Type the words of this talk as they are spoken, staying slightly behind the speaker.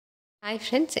Hi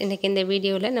friends, இன்னைக்கு இந்த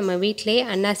வீடியோவில் நம்ம வீட்டிலேயே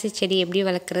அன்னாசி செடி எப்படி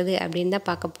வளர்க்குறது அப்படின்னு தான்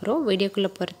பார்க்க போகிறோம். வீடியோக்குள்ளே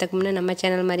போகிறதுக்கு முன்னே நம்ம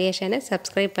சேனல் மரியா சேனல்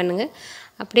சப்ஸ்கிரைப் பண்ணுங்கள்.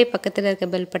 அப்படியே பக்கத்தில் இருக்க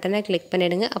பெல் பட்டனை கிளிக்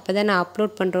பண்ணிவிடுங்க. அப்போ தான் நான்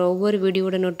அப்லோட் பண்ணுற ஒவ்வொரு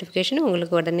வீடியோட நோட்டிஃபிகேஷனும்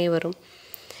உங்களுக்கு உடனே வரும்.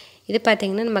 இது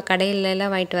பார்த்திங்கன்னா நம்ம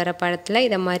கடையிலலாம் வாங்கிட்டு வர பழத்தில்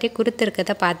இதை மாதிரி குருத்து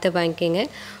இருக்கிறத பார்த்து வாங்கிக்கோங்க.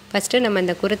 ஃபஸ்ட்டு நம்ம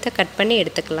இந்த குருத்தை கட் பண்ணி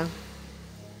எடுத்துக்கலாம்.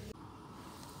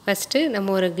 ஃபஸ்ட்டு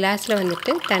நம்ம ஒரு கிளாஸில்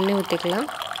வந்துட்டு தண்ணி ஊற்றிக்கலாம்.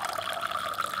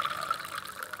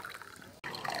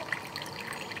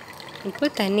 இப்போ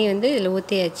தண்ணி இதில்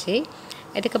ஊற்றியாச்சு.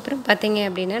 அதுக்கப்புறம் பார்த்திங்க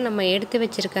அப்படின்னா நம்ம எடுத்து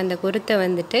வச்சுருக்க அந்த குருத்தை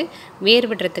வந்துட்டு வேர்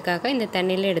விடுறதுக்காக இந்த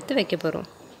தண்ணியில் எடுத்து வைக்க போகிறோம்.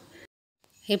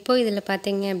 இப்போது இதில்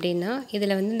பார்த்திங்க அப்படின்னா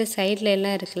இதில் இந்த சைடில்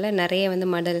எல்லாம் இருக்குல்ல நிறைய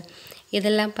மடல்,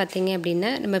 இதெல்லாம் பார்த்திங்க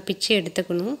அப்படின்னா நம்ம பிச்சு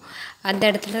எடுத்துக்கணும். அந்த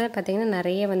இடத்துல தான் பார்த்திங்கன்னா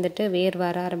நிறைய வேர்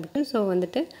வர ஆரம்பிக்கும். ஸோ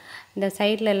இந்த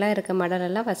சைடில் எல்லாம் இருக்க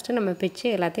மடலெல்லாம் ஃபஸ்ட்டு நம்ம பிச்சு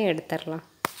எல்லாத்தையும் எடுத்துடலாம்.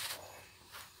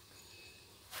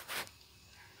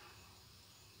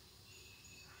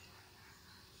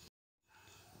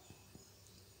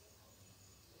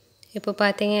 இப்போ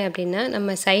பார்த்தீங்க அப்படின்னா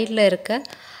நம்ம சைடில் இருக்க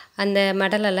அந்த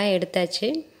மடலெல்லாம் எடுத்தாச்சு.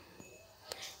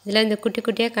 இதில் இந்த குட்டி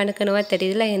குட்டியாக கணுக்கணுவாக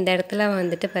தெரியுதுல, இந்த இடத்துல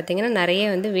பார்த்திங்கன்னா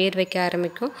நிறைய வேர் வைக்க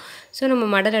ஆரம்பிக்கும். ஸோ நம்ம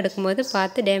மடல் எடுக்கும்போது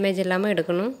பார்த்து டேமேஜ் இல்லாமல்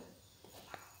எடுக்கணும்.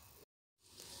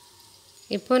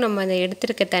 இப்போது நம்ம அதை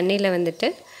எடுத்துருக்க தண்ணியில்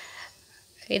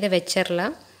இதை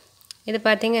வச்சிடலாம். இது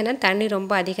பார்த்திங்கன்னா தண்ணி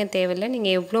ரொம்ப அதிகம் தேவையில்லை.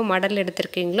 நீங்கள் எவ்வளோ மடல்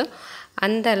எடுத்துருக்கீங்களோ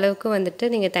அந்த அளவுக்கு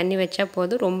நீங்கள் தண்ணி வச்சா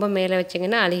போதும். ரொம்ப மேலே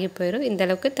வச்சிங்கன்னா அழுகி போயிடும். இந்த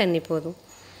அளவுக்கு தண்ணி போதும்.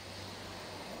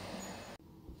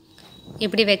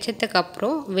 இப்படி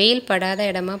வச்சதுக்கப்புறம் வெயில் படாத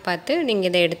இடமா பார்த்து நீங்கள்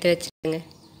இதை எடுத்து வச்சுருங்க.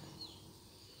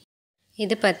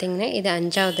 இது பார்த்திங்கன்னா இது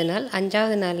 5வது நாள்.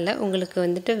 5வது நாளில்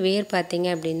உங்களுக்கு வேர் பார்த்திங்க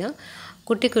அப்படின்னா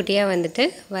குட்டி குட்டியாக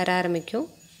வர ஆரம்பிக்கும்.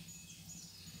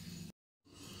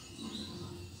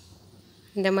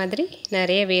 இந்த மாதிரி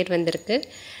நிறைய வேர் வந்திருக்கு.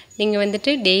 நீங்கள்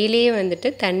டெய்லியே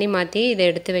தண்ணி மாற்றி இதை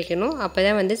எடுத்து வைக்கணும். அப்போ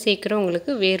தான் சீக்கிரம்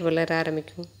உங்களுக்கு வேர் வளர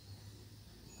ஆரம்பிக்கும்.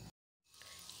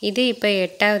 இது இப்போ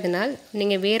 8வது நாள்.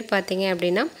 நீங்கள் வேர் பார்த்தீங்க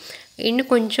அப்படின்னா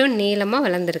இன்னும் கொஞ்சம் நீளமாக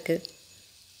வளர்ந்துருக்கு.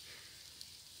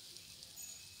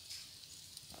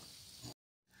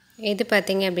 இது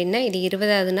பார்த்தீங்க அப்படின்னா இது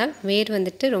 20வது நாள். வேர்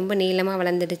ரொம்ப நீளமாக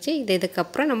வளர்ந்துடுச்சு.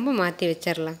 இதுக்கப்புறம் நம்ம மாற்றி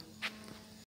வச்சிடலாம்.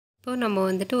 இப்போது நம்ம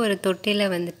ஒரு தொட்டியில்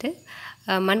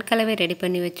மண்கலவை ரெடி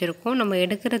பண்ணி வச்சுருக்கோம். நம்ம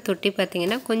எடுக்கிற தொட்டி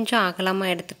பார்த்திங்கன்னா கொஞ்சம்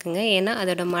அகலமாக எடுத்துக்கோங்க. ஏன்னா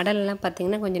அதோட மடலெல்லாம்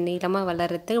பார்த்திங்கன்னா கொஞ்சம் நீளமாக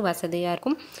வளர்கிறதுக்கு வசதியாக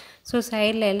இருக்கும். ஸோ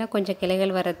சைடில் எல்லாம் கொஞ்சம்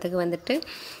கிளைகள் வர்றதுக்கு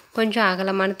கொஞ்சம்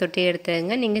அகலமான தொட்டி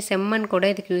எடுத்துக்கங்க. நீங்கள் செம்மண்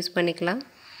கூட இதுக்கு யூஸ் பண்ணிக்கலாம்.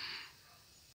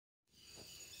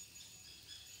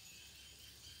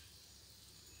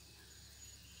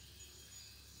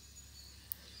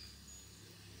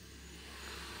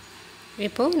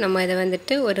 இப்போது நம்ம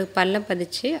இதை ஒரு பள்ளம்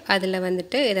பதிச்சு அதில்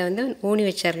இதை ஊனி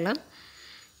வச்சிடலாம்.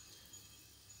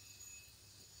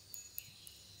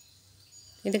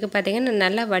 இதுக்கு பார்த்திங்கன்னா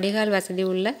நல்லா வடிகால் வசதி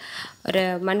உள்ள ஒரு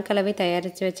மண்கலவை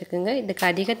தயாரித்து வச்சுக்கோங்க. இதுக்கு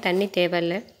அதிக தண்ணி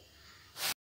தேவையில்லை.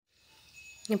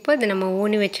 இப்போ இதை நம்ம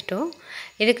ஊனி வச்சுட்டோம்.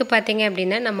 இதுக்கு பார்த்திங்க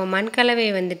அப்படின்னா நம்ம மண்கலவை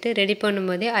ரெடி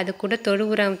பண்ணும்போதே அது கூட தொழு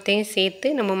உரத்தையும் சேர்த்து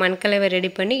நம்ம மண்கலவை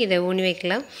ரெடி பண்ணி இதை ஊனி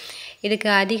வைக்கலாம். இதுக்கு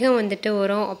அதிகம்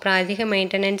உரம், அப்புறம் அதிக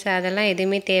மெயின்டெனன்ஸ் அதெல்லாம்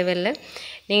எதுவுமே தேவையில்லை.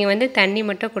 நீங்கள் தண்ணி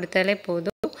மட்டும் கொடுத்தாலே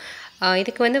போதும்.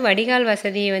 இதுக்கு வடிகால்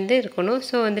வசதி இருக்கணும்.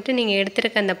 ஸோ நீங்கள்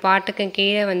எடுத்துருக்க அந்த பாட்டுக்கு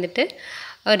கீழே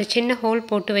ஒரு சின்ன ஹோல்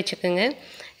போட்டு வச்சுக்கோங்க,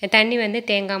 தண்ணி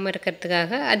தேங்காமல்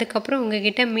இருக்கிறதுக்காக. அதுக்கப்புறம்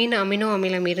உங்கள்கிட்ட மீன் அமினோ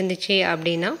அமிலம் இருந்துச்சு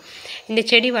அப்படின்னா இந்த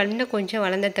செடி கொஞ்சம்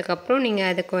வளர்ந்ததுக்கப்புறம்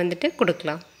நீங்கள் அதுக்கு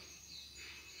கொடுக்கலாம்.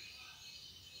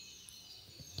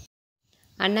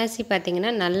 அன்னாசி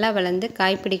பார்த்திங்கன்னா நல்லா வளர்ந்து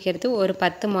காய் பிடிக்கிறது ஒரு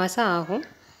 10 மாதம் ஆகும்.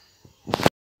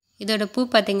 இதோட பூ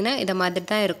பார்த்திங்கன்னா இதை மாதிரி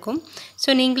தான் இருக்கும்.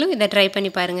 ஸோ நீங்களும் இதை ட்ரை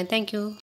பண்ணி பாருங்கள். தேங்க்யூ.